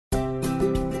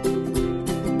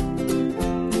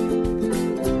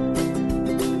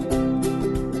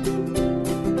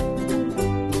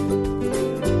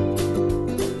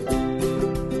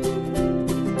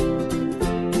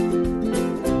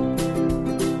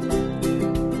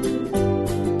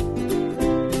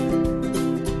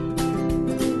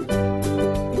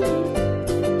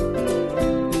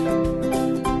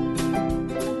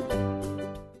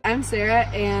Sarah,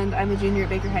 and I'm a junior at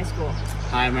Baker High School.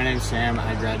 Hi, my name's Sam.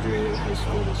 I graduated high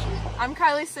school this year. I'm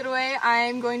Kylie Sidaway.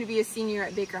 I'm going to be a senior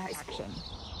at Baker High School.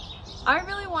 I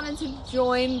really wanted to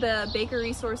join the Baker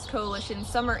Resource Coalition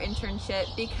summer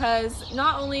internship because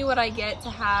not only would I get to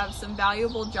have some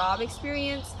valuable job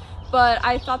experience, but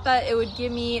I thought that it would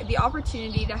give me the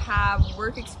opportunity to have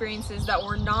work experiences that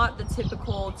were not the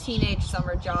typical teenage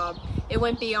summer job. It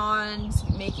went beyond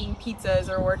making pizzas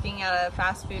or working at a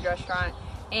fast food restaurant,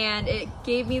 and it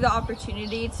gave me the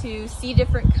opportunity to see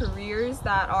different careers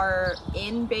that are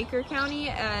in Baker County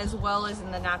as well as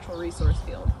in the natural resource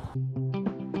field.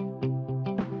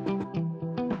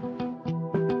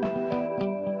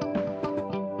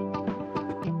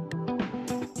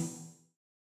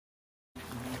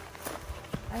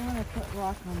 I want to put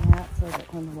rock on that so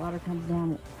that when the water comes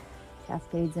down, it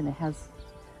cascades and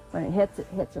when it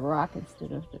hits a rock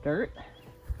instead of the dirt.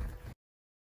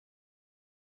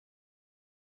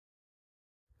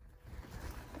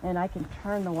 And I can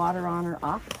turn the water on or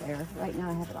off there. Right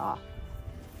now I have it off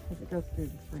because it goes through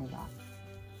the spring rock,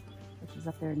 which is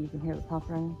up there, and you can hear the pump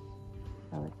running.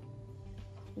 So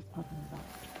it's pumping it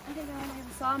off. I'm going to have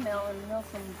a sawmill and mill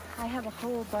some. I have a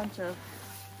whole bunch of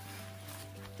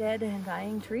dead and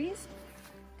dying trees.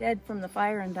 Dead from the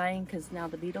fire and dying because now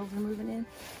the beetles are moving in.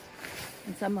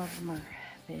 And some of them are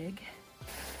big.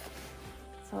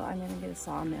 So I'm going to get a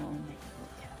sawmill and make a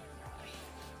little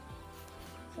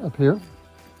cabin. Up here?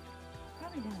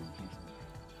 Probably down here somewhere.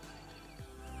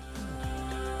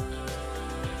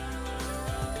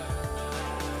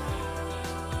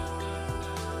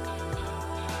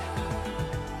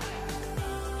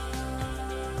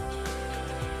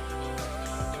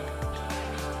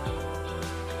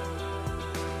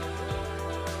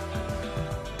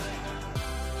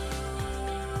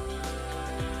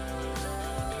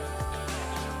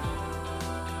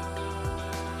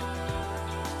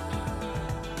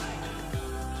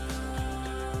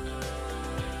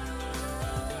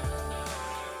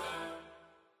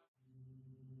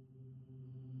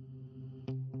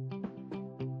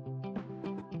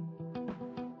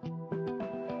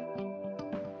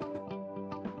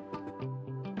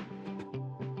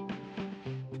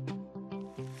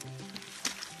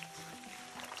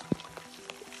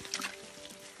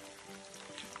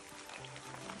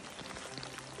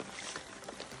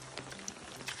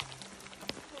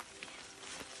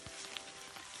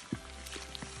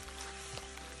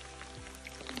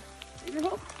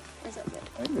 Is that good?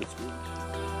 I think it's good.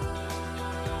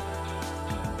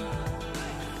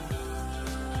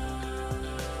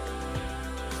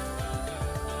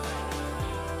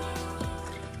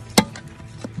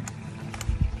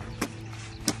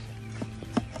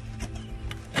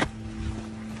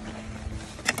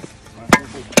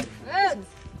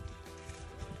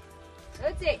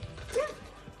 Let's see.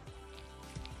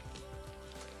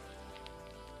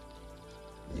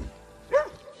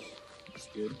 It's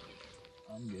good.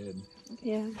 I'm good.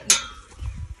 Yeah.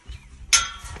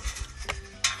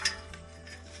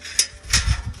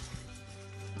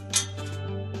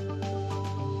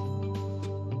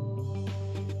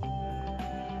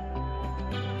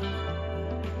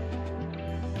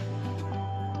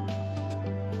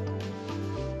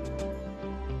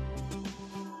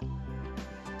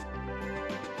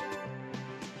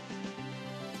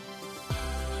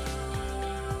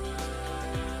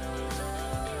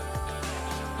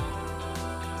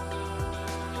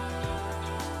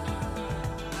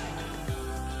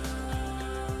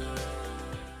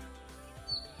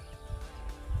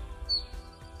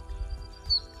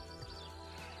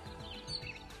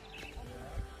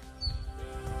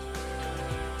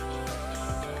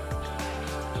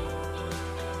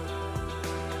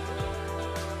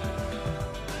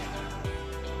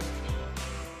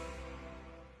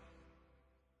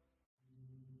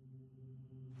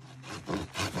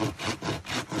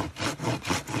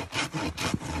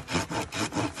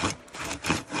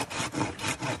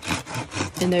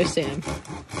 And there's Sam.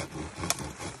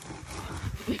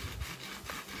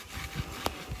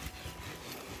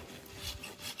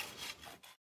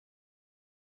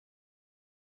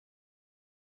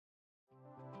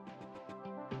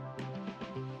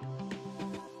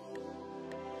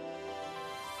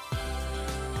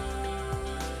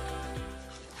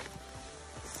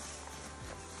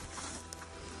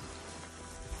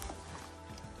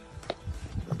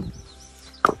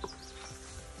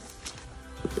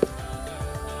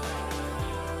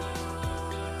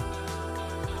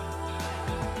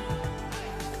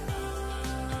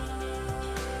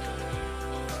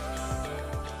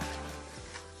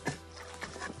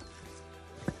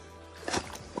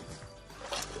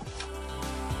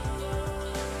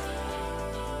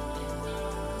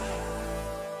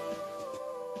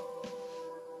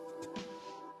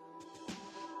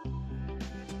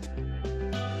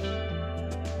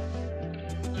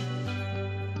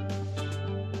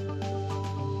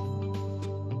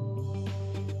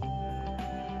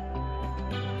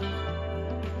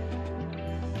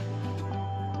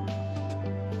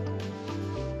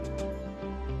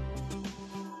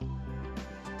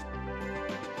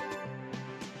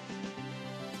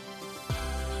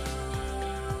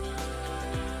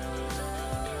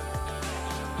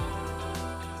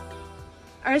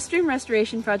 Our stream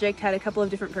restoration project had a couple of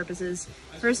different purposes.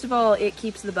 First of all, it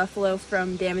keeps the buffalo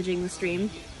from damaging the stream.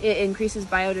 It increases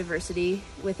biodiversity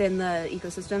within the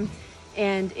ecosystem,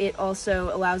 and it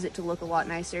also allows it to look a lot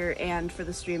nicer and for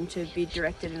the stream to be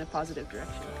directed in a positive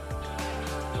direction.